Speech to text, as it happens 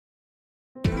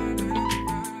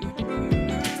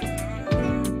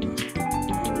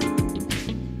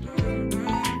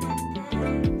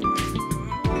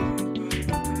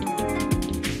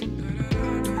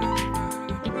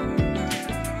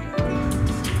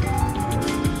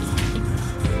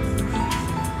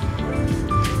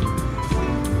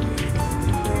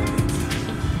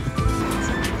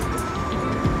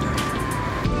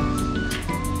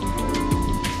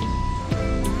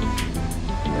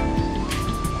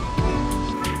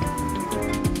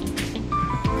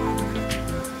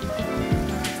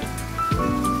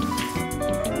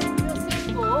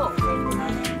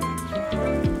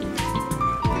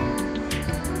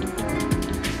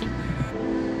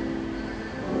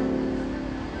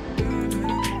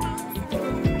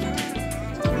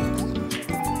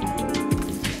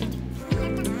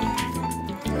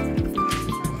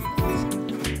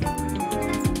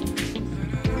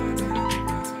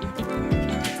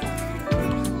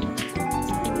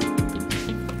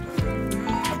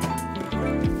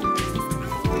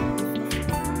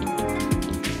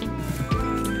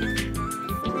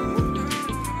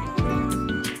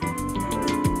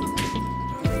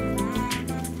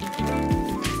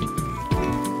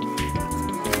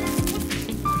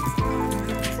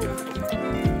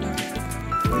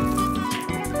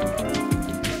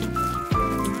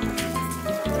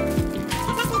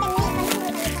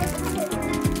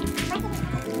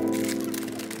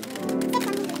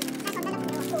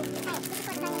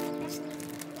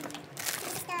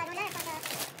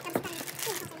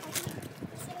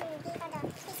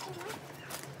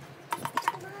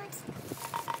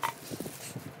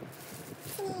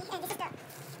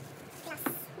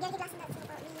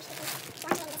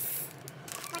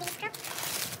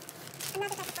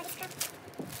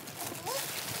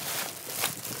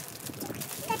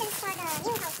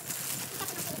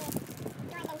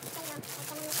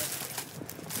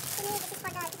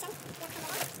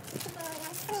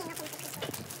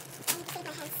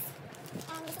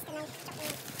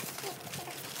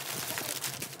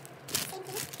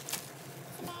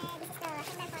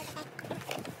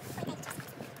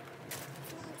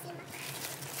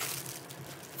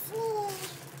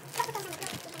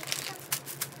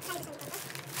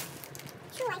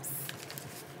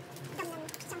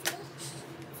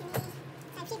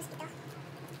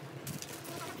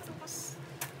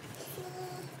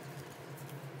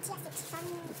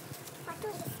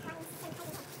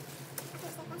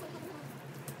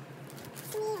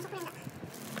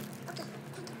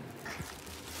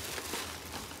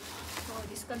Oh,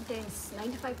 this contains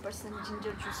 95%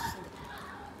 ginger juice in it.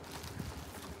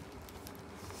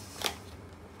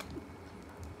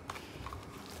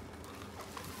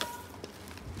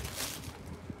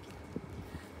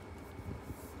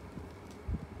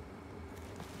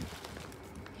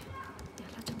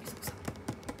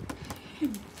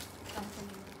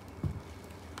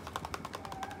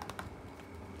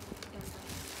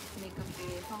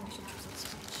 파운데이션 주사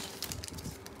스펀지.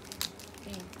 네,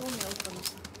 또 매울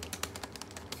거면서.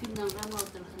 신랑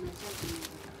라마우들 하나 짜주는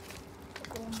거다.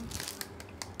 조금.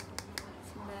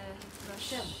 근데 브러쉬.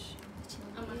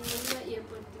 아마 내가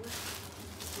예쁠 때.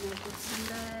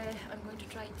 근데 I'm going to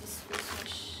try this face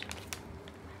wash.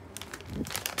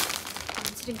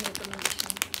 Considering the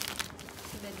recommendation.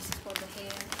 So then this is for the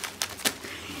hair.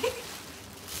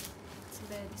 So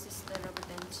then this is the rubber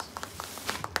band.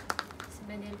 So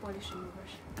then nail polish remover.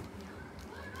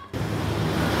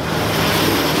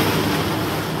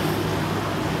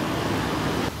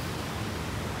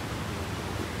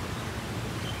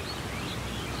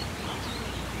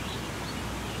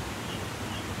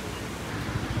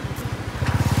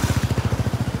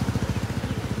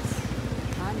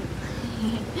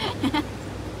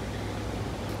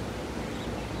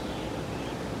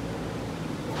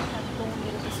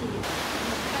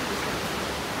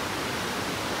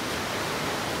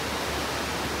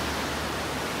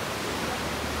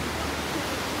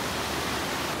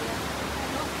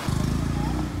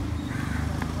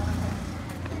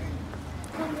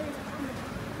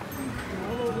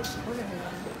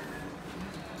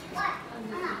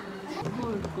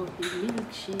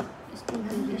 milkshake,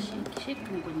 strawberry shake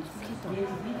company.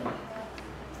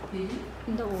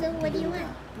 So what do you want?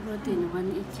 Protein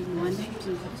 118,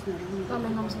 150.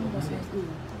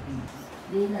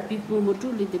 Before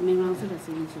Motuli, the main answer is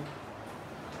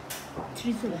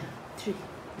three.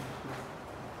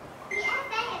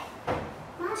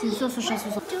 Since also just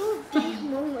was Two,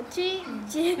 Momo, three,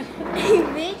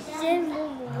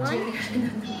 one.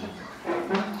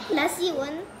 Lassi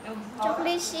one,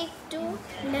 chocolate shake two,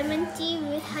 lemon tea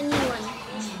with honey one.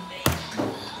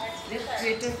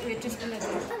 Wait, just a minute.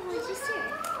 What did you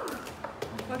serve?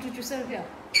 What did you serve here?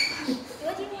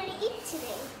 What do you want to eat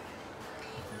today?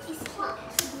 It's hot.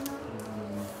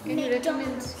 Can you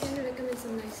recommend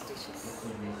some nice dishes?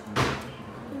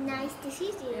 Nice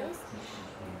dishes, yes.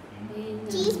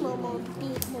 Cheese momo,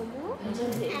 beef momo,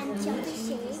 and chocolate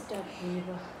shake.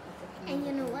 And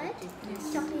you know what?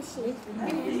 Chocolate shake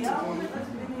and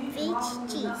veg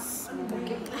cheese.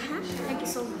 Thank you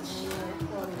so much.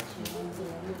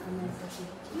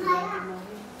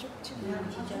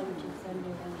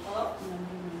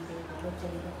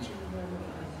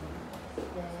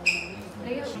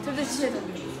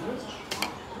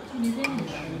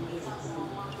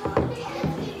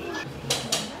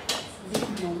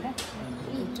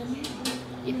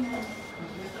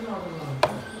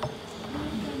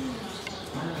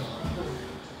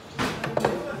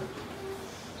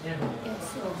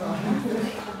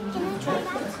 Can I try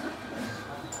that?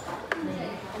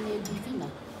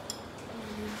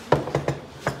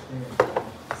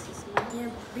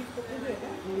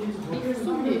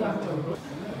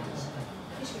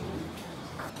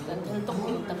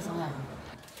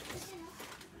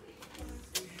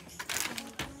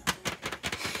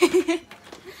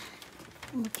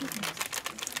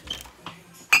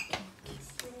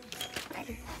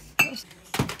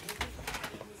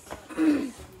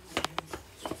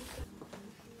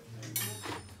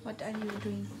 What are you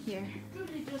doing here?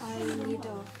 I need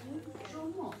a.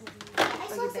 I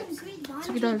saw some great laundry.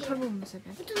 저기 널 털어보면서 해.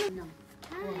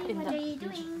 Hi, what are you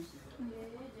doing?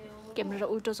 Camera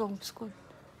ultra song school.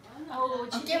 Oh,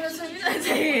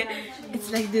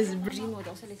 It's like this. Remote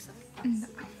also like so.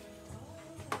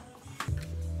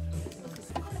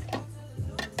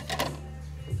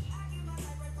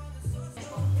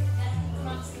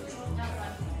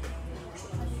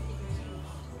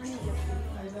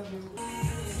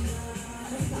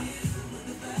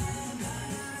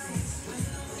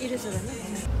 이래서 그러나?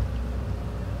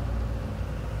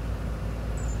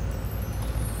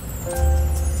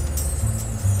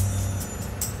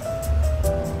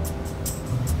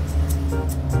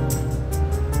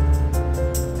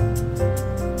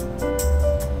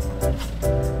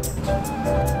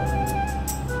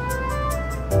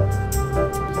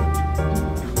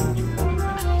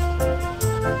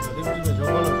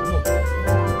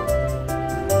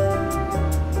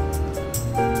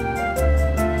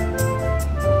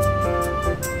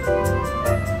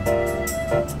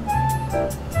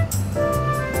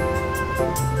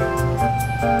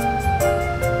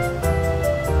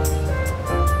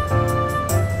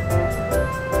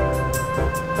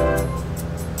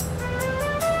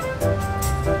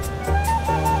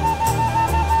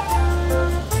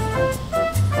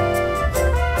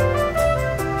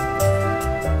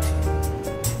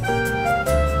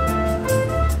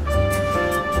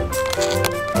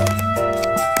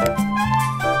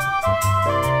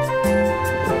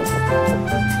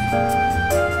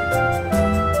 Bye.